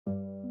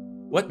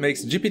What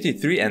makes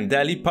GPT-3 and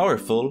DALL-E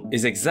powerful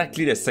is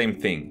exactly the same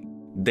thing: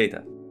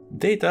 data.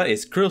 Data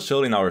is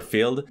crucial in our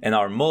field, and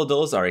our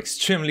models are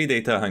extremely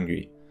data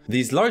hungry.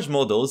 These large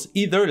models,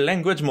 either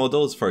language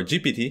models for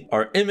GPT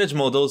or image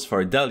models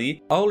for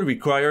DALL-E, all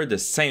require the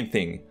same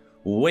thing: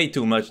 way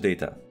too much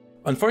data.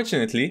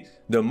 Unfortunately,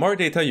 the more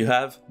data you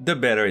have, the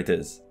better it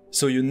is.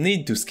 So you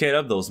need to scale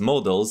up those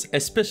models,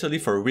 especially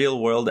for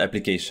real-world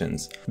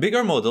applications.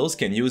 Bigger models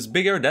can use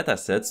bigger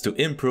datasets to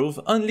improve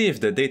only if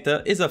the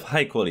data is of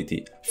high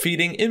quality.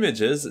 Feeding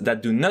images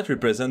that do not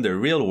represent the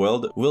real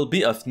world will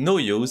be of no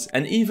use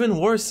and even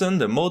worsen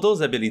the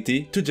model's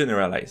ability to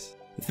generalize.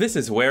 This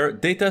is where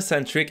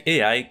Data-Centric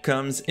AI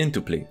comes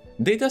into play.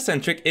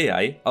 Data-Centric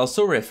AI,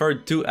 also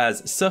referred to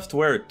as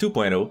Software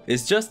 2.0,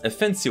 is just a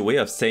fancy way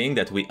of saying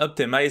that we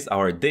optimize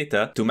our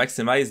data to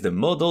maximize the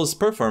model's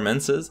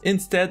performances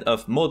instead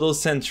of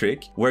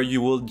model-centric, where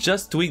you will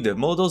just tweak the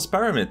model's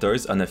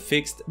parameters on a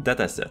fixed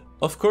dataset.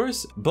 Of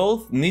course,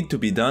 both need to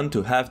be done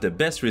to have the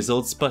best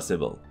results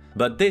possible,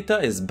 but data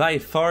is by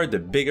far the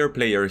bigger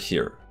player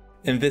here.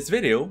 In this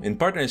video, in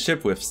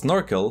partnership with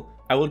Snorkel,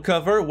 I will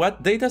cover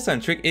what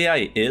Data-Centric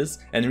AI is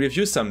and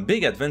review some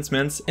big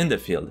advancements in the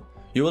field.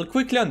 You will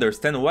quickly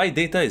understand why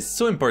data is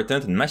so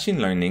important in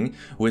machine learning,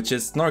 which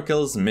is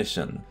Snorkel's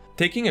mission.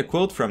 Taking a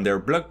quote from their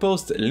blog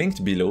post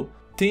linked below,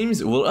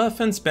 teams will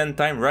often spend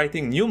time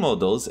writing new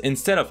models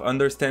instead of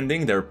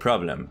understanding their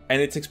problem,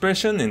 and its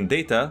expression in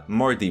data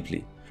more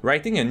deeply.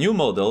 Writing a new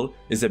model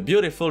is a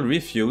beautiful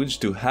refuge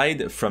to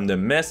hide from the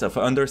mess of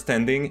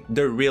understanding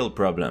the real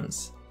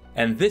problems.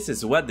 And this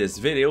is what this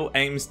video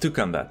aims to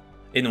combat.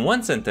 In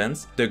one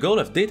sentence, the goal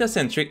of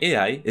Data-Centric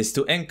AI is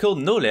to encode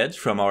knowledge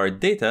from our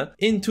data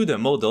into the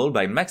model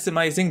by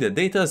maximizing the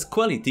data's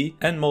quality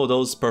and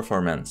model's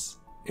performance.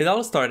 It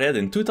all started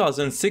in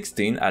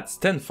 2016 at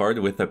Stanford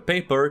with a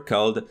paper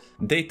called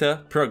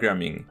Data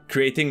Programming,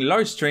 creating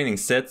large training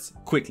sets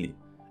quickly,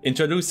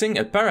 introducing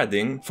a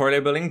paradigm for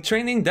labeling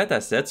training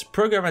datasets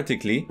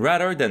programmatically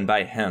rather than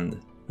by hand.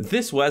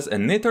 This was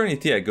an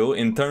eternity ago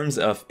in terms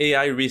of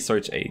AI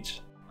research age.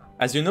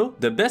 As you know,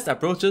 the best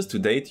approaches to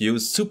date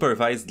use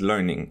supervised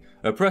learning,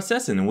 a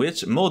process in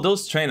which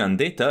models train on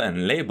data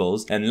and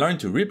labels and learn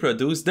to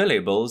reproduce the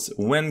labels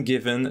when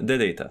given the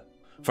data.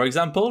 For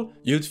example,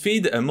 you'd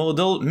feed a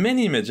model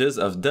many images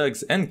of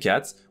dogs and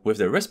cats with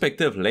the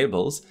respective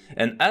labels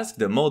and ask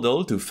the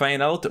model to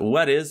find out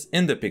what is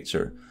in the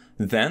picture.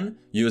 Then,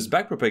 use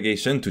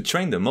backpropagation to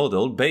train the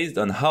model based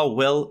on how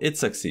well it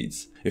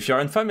succeeds. If you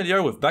are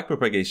unfamiliar with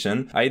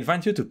backpropagation, I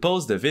invite you to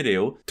pause the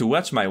video to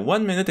watch my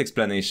 1-minute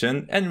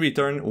explanation and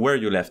return where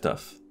you left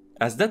off.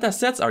 As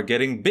datasets are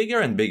getting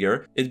bigger and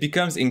bigger, it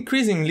becomes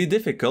increasingly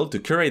difficult to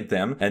curate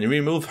them and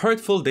remove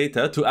hurtful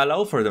data to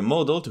allow for the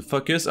model to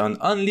focus on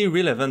only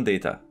relevant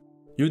data.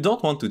 You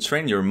don't want to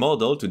train your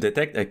model to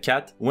detect a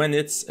cat when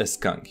it's a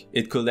skunk.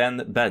 It could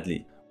end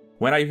badly.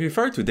 When I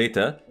refer to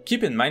data,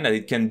 keep in mind that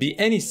it can be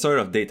any sort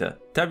of data: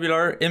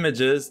 tabular,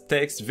 images,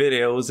 text,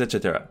 videos,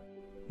 etc.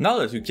 Now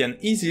that you can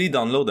easily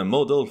download a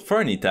model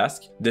for any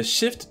task, the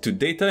shift to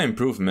data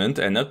improvement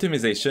and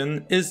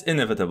optimization is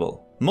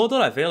inevitable.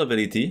 Model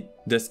availability,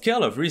 the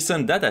scale of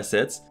recent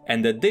datasets,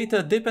 and the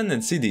data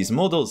dependency these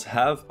models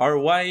have are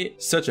why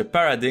such a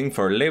paradigm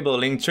for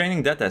labeling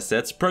training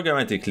datasets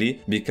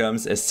programmatically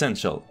becomes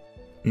essential.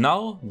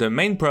 Now, the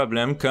main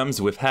problem comes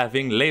with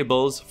having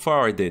labels for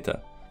our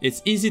data.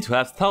 It's easy to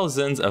have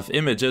thousands of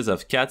images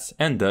of cats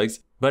and dogs,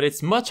 but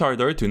it's much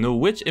harder to know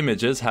which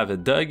images have a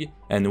dog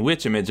and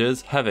which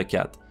images have a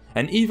cat,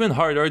 and even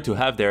harder to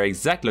have their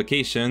exact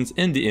locations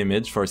in the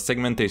image for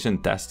segmentation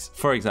tasks,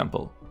 for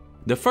example.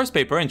 The first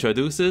paper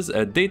introduces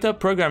a data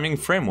programming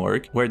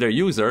framework where the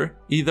user,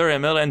 either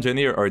ML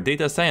engineer or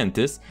data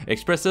scientist,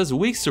 expresses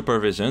weak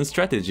supervision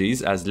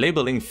strategies as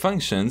labeling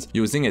functions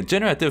using a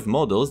generative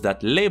models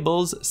that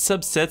labels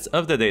subsets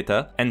of the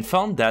data, and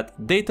found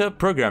that data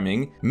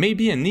programming may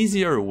be an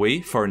easier way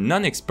for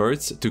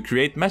non-experts to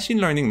create machine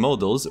learning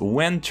models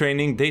when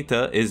training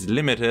data is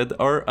limited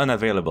or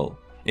unavailable.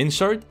 In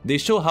short, they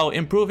show how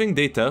improving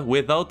data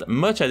without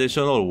much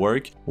additional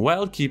work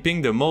while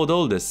keeping the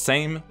model the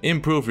same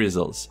improve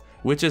results,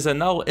 which is a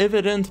now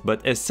evident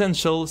but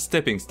essential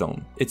stepping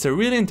stone. It's a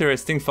really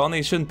interesting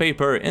foundation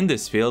paper in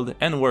this field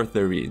and worth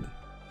the read.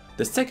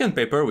 The second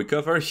paper we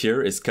cover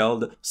here is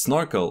called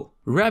Snorkel: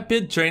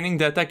 Rapid Training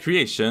Data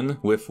Creation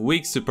with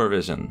Weak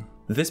Supervision.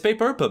 This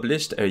paper,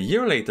 published a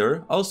year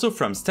later, also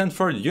from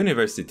Stanford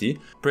University,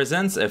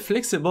 presents a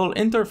flexible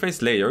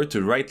interface layer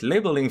to write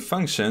labeling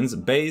functions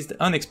based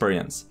on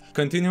experience.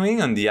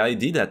 Continuing on the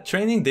idea that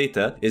training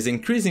data is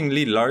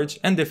increasingly large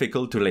and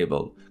difficult to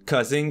label,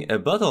 causing a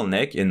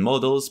bottleneck in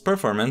models'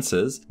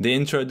 performances, they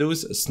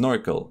introduce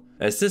Snorkel,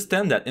 a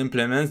system that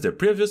implements the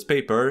previous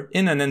paper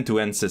in an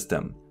end-to-end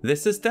system.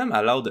 This system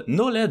allowed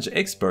knowledge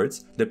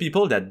experts, the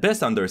people that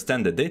best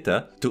understand the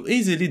data, to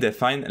easily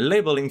define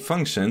labeling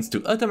functions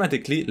to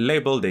automatically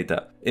label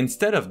data,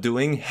 instead of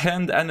doing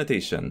hand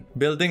annotation,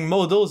 building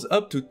models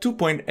up to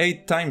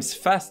 2.8 times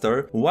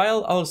faster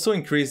while also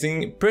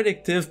increasing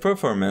predictive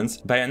performance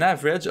by an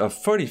average of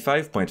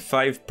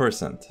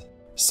 45.5%.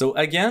 So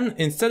again,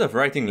 instead of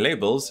writing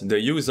labels, the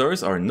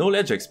users or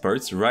knowledge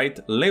experts write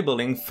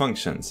labeling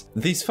functions.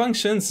 These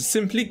functions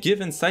simply give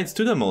insights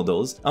to the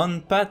models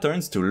on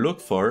patterns to look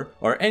for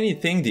or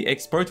anything the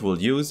expert will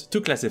use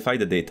to classify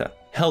the data,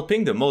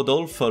 helping the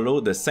model follow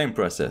the same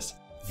process.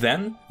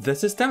 Then, the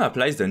system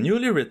applies the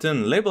newly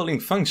written labeling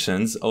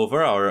functions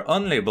over our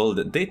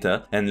unlabeled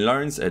data and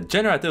learns a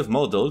generative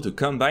model to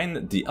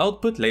combine the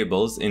output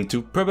labels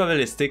into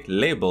probabilistic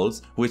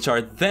labels, which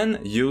are then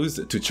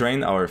used to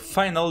train our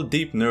final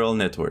deep neural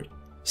network.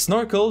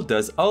 Snorkel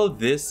does all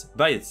this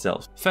by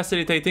itself,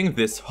 facilitating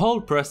this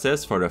whole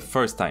process for the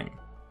first time.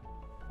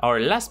 Our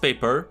last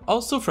paper,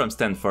 also from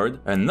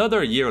Stanford,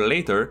 another year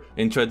later,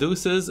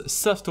 introduces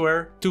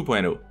Software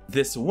 2.0.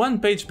 This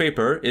one-page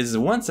paper is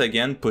once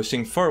again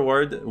pushing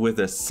forward with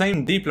the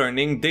same deep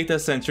learning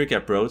data-centric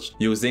approach,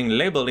 using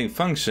labeling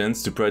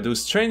functions to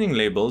produce training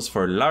labels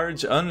for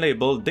large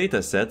unlabeled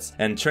datasets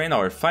and train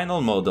our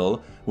final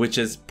model, which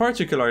is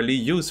particularly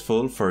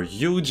useful for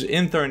huge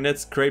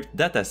internet-scraped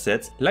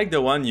datasets like the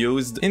one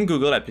used in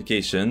Google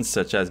applications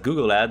such as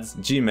Google Ads,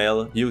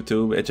 Gmail,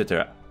 YouTube,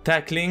 etc.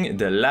 Tackling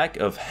the lack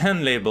of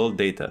hand-labeled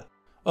data.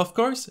 Of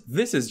course,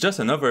 this is just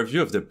an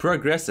overview of the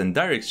progress and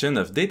direction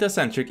of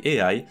Data-Centric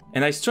AI,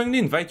 and I strongly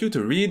invite you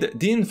to read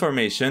the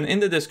information in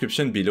the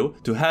description below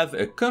to have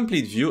a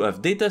complete view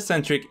of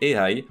Data-Centric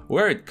AI,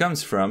 where it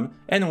comes from,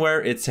 and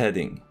where it's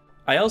heading.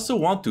 I also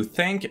want to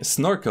thank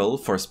Snorkel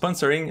for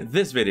sponsoring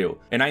this video,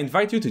 and I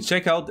invite you to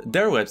check out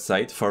their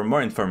website for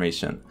more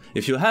information.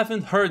 If you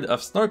haven't heard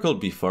of Snorkel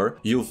before,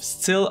 you've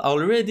still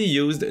already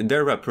used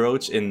their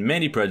approach in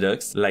many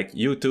products like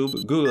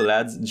YouTube, Google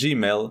Ads,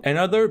 Gmail, and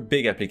other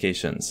big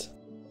applications.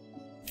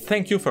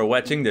 Thank you for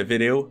watching the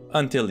video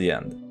until the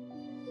end.